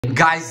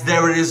Guys,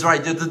 there it is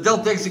right there. The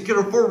Delta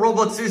Executor for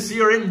Roblox is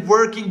here and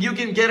working. You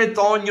can get it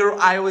on your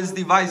iOS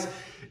device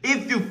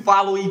if you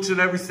follow each and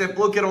every step.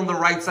 Look at on the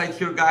right side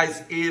here,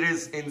 guys. It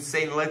is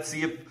insane. Let's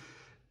see if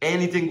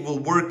anything will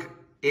work.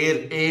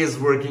 It is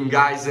working,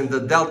 guys, and the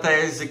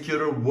Delta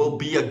Executor will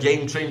be a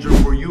game changer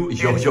for you.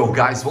 Yo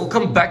guys,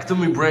 welcome back to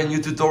my brand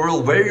new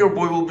tutorial where your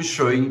boy will be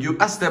showing you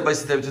a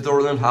step-by-step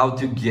tutorial on how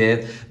to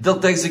get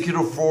Delta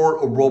Executor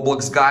for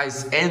Roblox,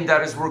 guys, and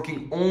that is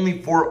working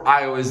only for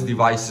iOS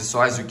devices.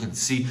 So as you can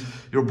see,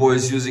 your boy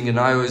is using an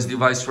iOS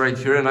device right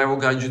here, and I will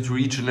guide you through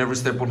each and every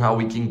step on how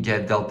we can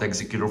get Delta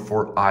Executor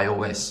for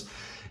iOS.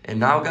 And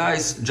now,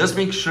 guys, just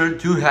make sure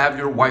to have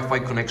your Wi-Fi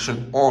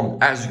connection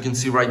on, as you can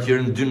see right here,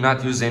 and do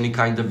not use any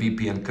kind of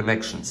VPN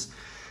connections.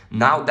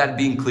 Now that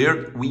being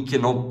clear, we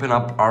can open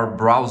up our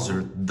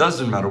browser.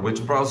 Doesn't matter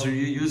which browser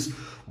you use.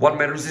 What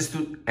matters is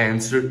to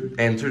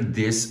enter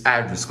this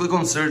address. Click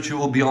on search. You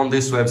will be on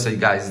this website,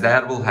 guys,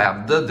 that will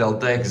have the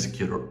Delta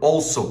Executor.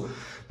 Also,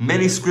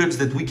 many scripts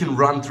that we can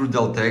run through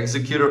Delta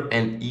Executor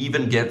and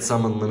even get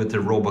some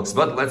unlimited Robux.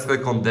 But let's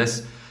click on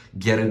this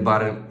get it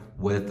button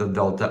with the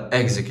Delta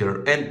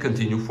Executor and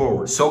continue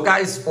forward. So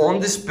guys,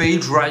 on this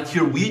page right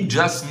here, we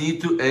just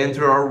need to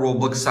enter our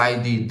Roblox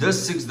ID, the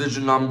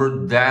 6-digit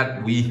number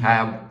that we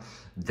have.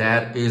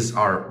 That is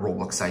our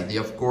Roblox ID,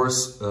 of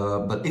course.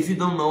 But if you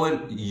don't know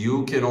it,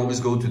 you can always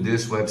go to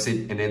this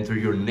website and enter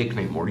your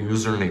nickname or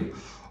username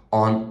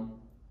on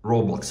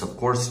Roblox, of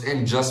course,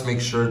 and just make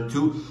sure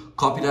to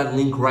copy that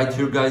link right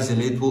here, guys,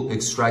 and it will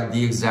extract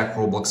the exact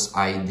Roblox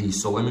ID.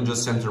 So let me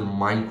just enter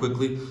mine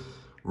quickly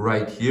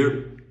right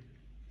here.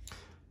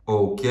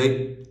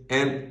 Okay,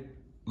 and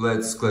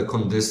let's click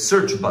on this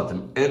search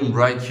button, and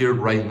right here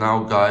right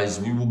now, guys,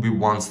 we will be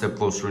one step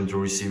closer into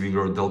receiving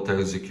our Delta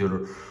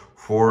Executor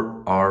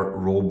for our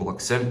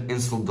Roblox. And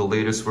install the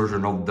latest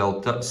version of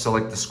Delta,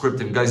 select the script,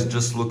 and guys,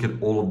 just look at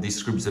all of these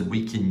scripts that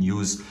we can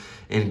use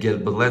and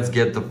get. But let's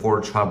get the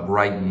Forge Hub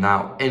right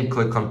now and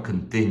click on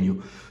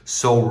continue.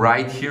 So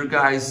right here,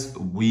 guys,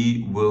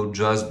 we will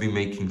just be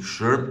making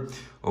sure.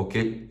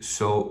 Okay,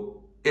 so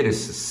it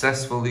is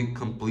successfully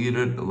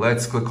completed.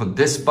 Let's click on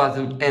this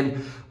button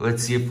and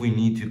let's see if we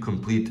need to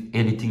complete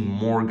anything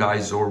more,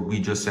 guys, or we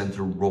just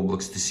enter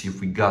Roblox to see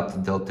if we got the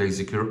Delta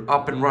Executor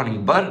up and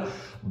running. But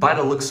by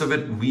the looks of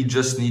it, we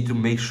just need to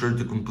make sure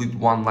to complete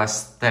one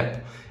last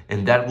step,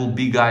 and that will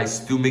be,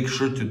 guys, to make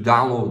sure to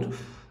download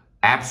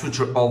apps which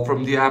are all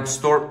from the App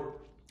Store,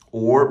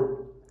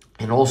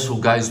 and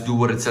also, guys, do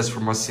what it says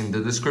from us in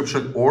the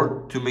description,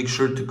 or to make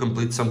sure to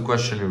complete some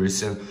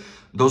questionnaires. And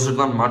those are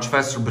done much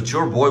faster, but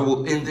your boy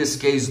will, in this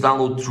case,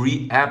 download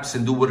 3 apps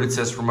and do what it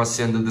says from us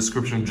in the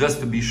description,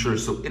 just to be sure.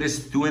 So it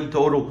is 2 in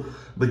total,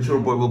 but your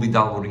boy will be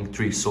downloading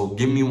 3. So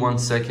give me 1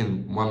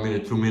 second, 1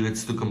 minute, 2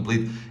 minutes to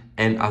complete,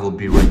 and I will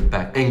be right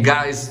back. And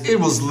guys, it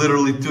was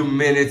literally 2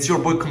 minutes. Your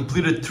boy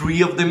completed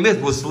 3 of them.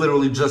 It was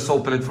literally just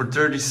open it for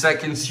 30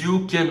 seconds.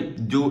 You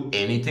can do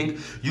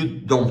anything. You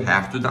don't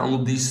have to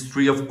download these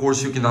 3. Of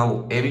course, you can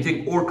download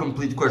anything or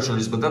complete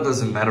questionnaires, but that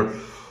doesn't matter.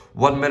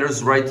 What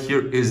matters right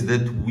here is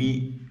that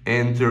we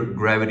enter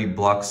Gravity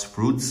Blocks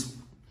Fruits.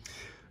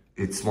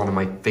 It's one of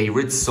my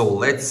favorites. So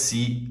let's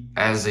see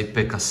as I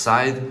pick a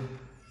side,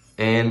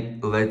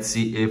 and let's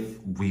see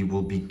if we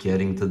will be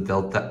getting the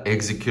Delta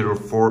Executor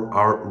for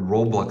our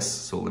Roblox.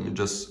 So let me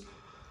just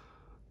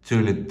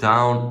tune it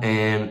down,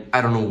 and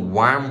I don't know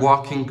why I'm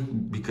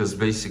walking, because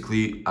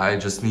basically I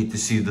just need to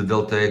see the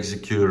Delta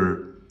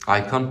Executor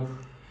icon.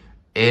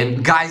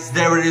 And guys,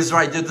 there it is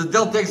right there. The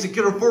Delta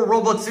Executor for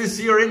Roblox is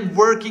here and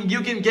working.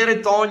 You can get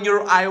it on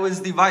your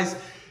iOS device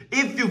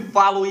if you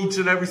follow each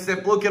and every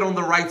step. Look at on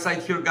the right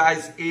side here,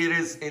 guys. It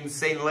is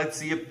insane. Let's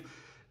see if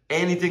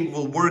anything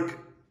will work.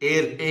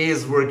 It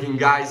is working,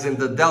 guys, and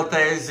the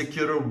Delta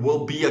Executor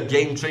will be a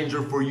game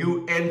changer for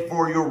you and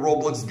for your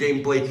Roblox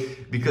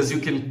gameplay, because you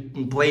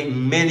can play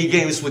many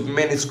games with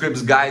many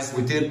scripts, guys,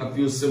 within a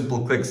few simple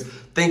clicks.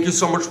 Thank you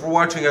so much for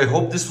watching. I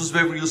hope this was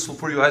very useful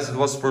for you, as it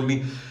was for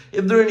me.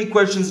 If there are any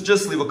questions,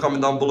 just leave a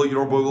comment down below.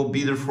 Your boy will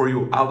be there for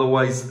you.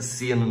 Otherwise,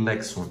 see you in the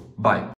next one. Bye.